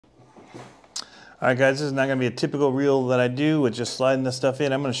All right, guys, this is not going to be a typical reel that I do with just sliding this stuff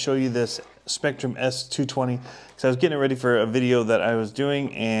in. I'm going to show you this Spectrum S220 because I was getting it ready for a video that I was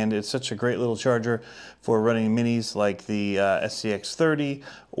doing, and it's such a great little charger for running minis like the SCX30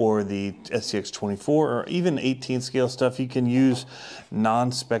 or the SCX24 or even 18 scale stuff. You can use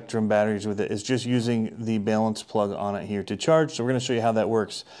non-Spectrum batteries with it. It's just using the balance plug on it here to charge. So we're going to show you how that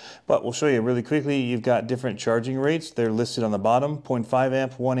works. But we'll show you really quickly. You've got different charging rates. They're listed on the bottom: 0.5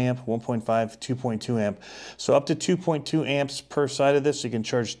 amp, 1 amp, 1.5, 2.2 amp. So up to 2.2 amps per side of this. So you can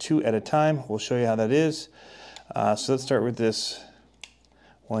charge 2 at a time. We'll show you how that is. So let's start with this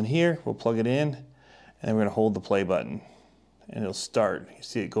one here. We'll plug it in, and then we're going to hold the play button, and it'll start. You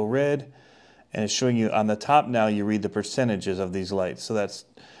see it go red, and it's showing you on the top now. You read the percentages of these lights. So that's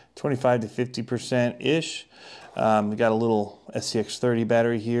 25 to 50%-ish. We got a little SCX30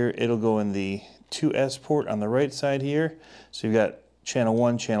 battery here. It'll go in the 2S port on the right side here. So you've got channel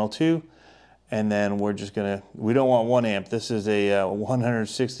 1, channel 2. And then we're just gonna, we don't want 1 amp. This is a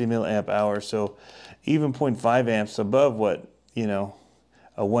 160 milliamp hour. So even 0.5 amps above what, you know,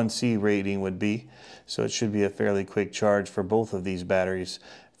 a 1C rating would be. So it should be a fairly quick charge for both of these batteries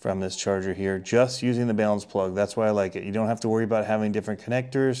from this charger here, just using the balance plug. That's why I like it. You don't have to worry about having different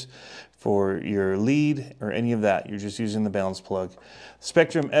connectors for your lead or any of that. You're just using the balance plug.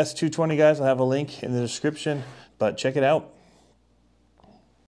 Spectrum S220, guys, I'll have a link in the description, but check it out.